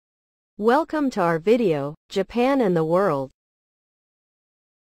Welcome to our video, Japan and the World.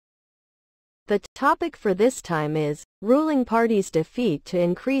 The topic for this time is, ruling party's defeat to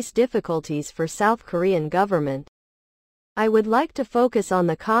increase difficulties for South Korean government. I would like to focus on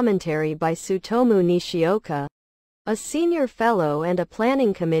the commentary by Tsutomu Nishioka, a senior fellow and a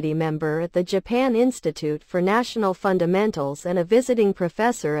planning committee member at the Japan Institute for National Fundamentals and a visiting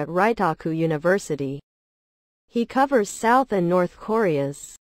professor at Reitaku University. He covers South and North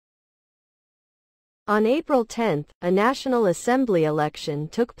Korea's. On April 10, a National Assembly election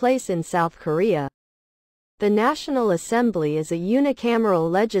took place in South Korea. The National Assembly is a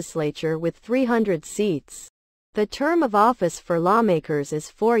unicameral legislature with 300 seats. The term of office for lawmakers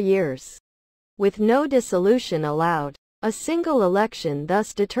is 4 years, with no dissolution allowed. A single election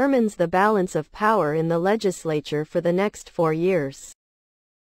thus determines the balance of power in the legislature for the next 4 years.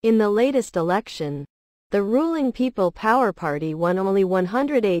 In the latest election, the ruling People Power Party won only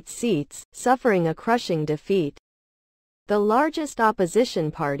 108 seats, suffering a crushing defeat. The largest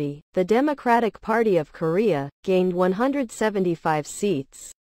opposition party, the Democratic Party of Korea, gained 175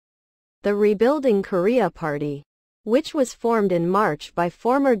 seats. The Rebuilding Korea Party, which was formed in March by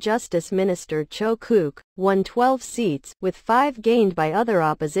former Justice Minister Cho Kook, won 12 seats, with 5 gained by other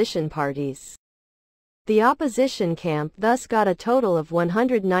opposition parties. The opposition camp thus got a total of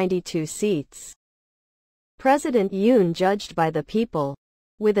 192 seats. President Yoon judged by the people.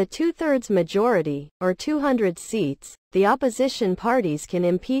 With a 2/3 majority, or 200 seats, the opposition parties can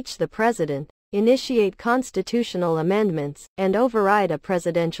impeach the president, initiate constitutional amendments, and override a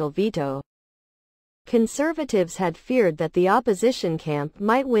presidential veto. Conservatives had feared that the opposition camp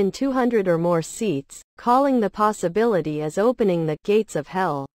might win 200 or more seats, calling the possibility as opening the gates of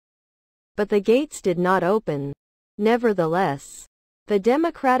hell. But the gates did not open. Nevertheless, the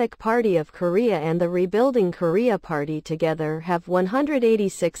Democratic Party of Korea and the Rebuilding Korea Party together have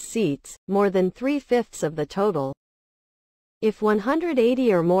 186 seats, more than 3/5 of the total. If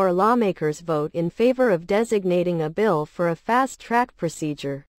 180 or more lawmakers vote in favor of designating a bill for a fast-track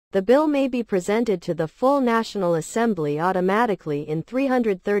procedure, the bill may be presented to the full National Assembly automatically in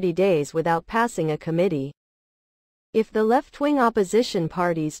 330 days without passing a committee. If the left-wing opposition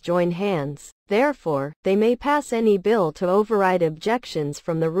parties join hands, therefore, they may pass any bill to override objections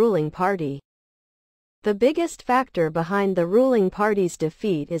from the ruling party. The biggest factor behind the ruling party's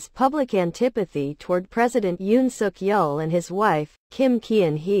defeat is public antipathy toward President Yoon Suk-yeol and his wife, Kim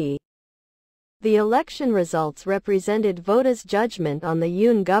Keon-hee. The election results represented voters' judgment on the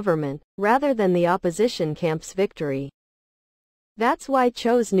Yoon government, rather than the opposition camp's victory. That's why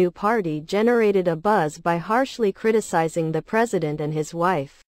Cho's new party generated a buzz by harshly criticizing the president and his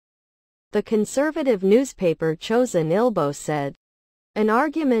wife. The conservative newspaper Chosun Ilbo said, "An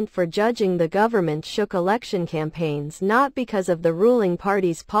argument for judging the government shook election campaigns not because of the ruling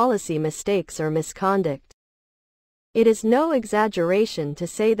party's policy mistakes or misconduct. It is no exaggeration to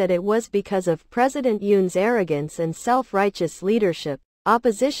say that it was because of President Yoon's arrogance and self-righteous leadership."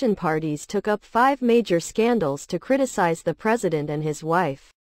 Opposition parties took up 5 major scandals to criticize the president and his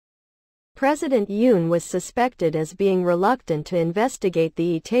wife. President Yoon was suspected as being reluctant to investigate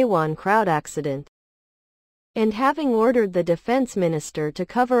the Itaewon crowd accident, and having ordered the defense minister to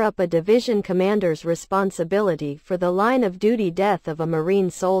cover up a division commander's responsibility for the line-of-duty death of a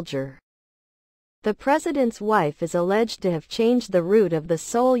Marine soldier. The president's wife is alleged to have changed the route of the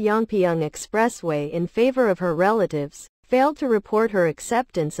Seoul-Yongpyeong Expressway in favor of her relatives, failed to report her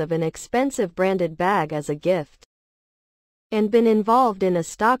acceptance of an expensive branded bag as a gift, and been involved in a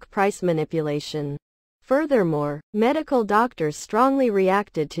stock price manipulation. Furthermore, medical doctors strongly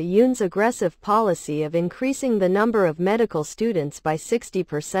reacted to Yoon's aggressive policy of increasing the number of medical students by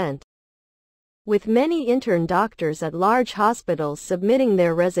 60%. With many intern doctors at large hospitals submitting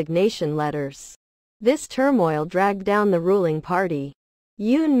their resignation letters. This turmoil dragged down the ruling party.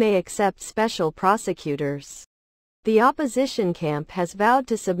 Yoon may accept special prosecutors. The opposition camp has vowed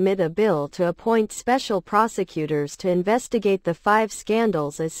to submit a bill to appoint special prosecutors to investigate the 5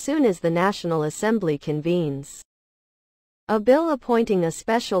 scandals as soon as the National Assembly convenes. A bill appointing a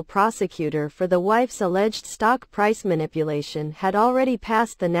special prosecutor for the wife's alleged stock price manipulation had already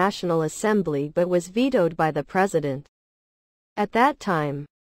passed the National Assembly but was vetoed by the president. At that time,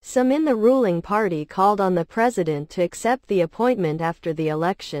 some in the ruling party called on the president to accept the appointment after the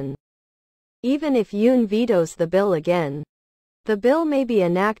election. Even if Yoon vetoes the bill again, the bill may be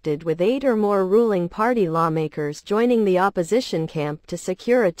enacted with 8 or more ruling party lawmakers joining the opposition camp to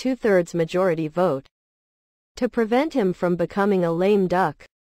secure a 2/3 majority vote. To prevent him from becoming a lame duck,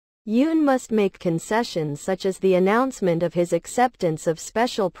 Yoon must make concessions such as the announcement of his acceptance of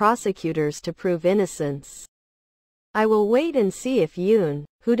special prosecutors to prove innocence. I will wait and see if Yoon,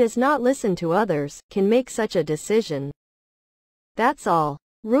 who does not listen to others, can make such a decision. That's all.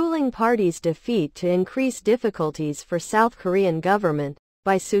 Ruling Party's Defeat to Increase Difficulties for South Korean Government,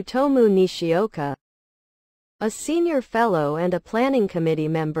 by Tsutomu Nishioka, a senior fellow and a planning committee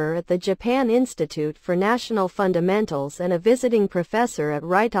member at the Japan Institute for National Fundamentals and a visiting professor at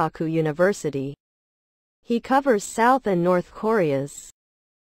Reitaku University. He covers South and North Korea's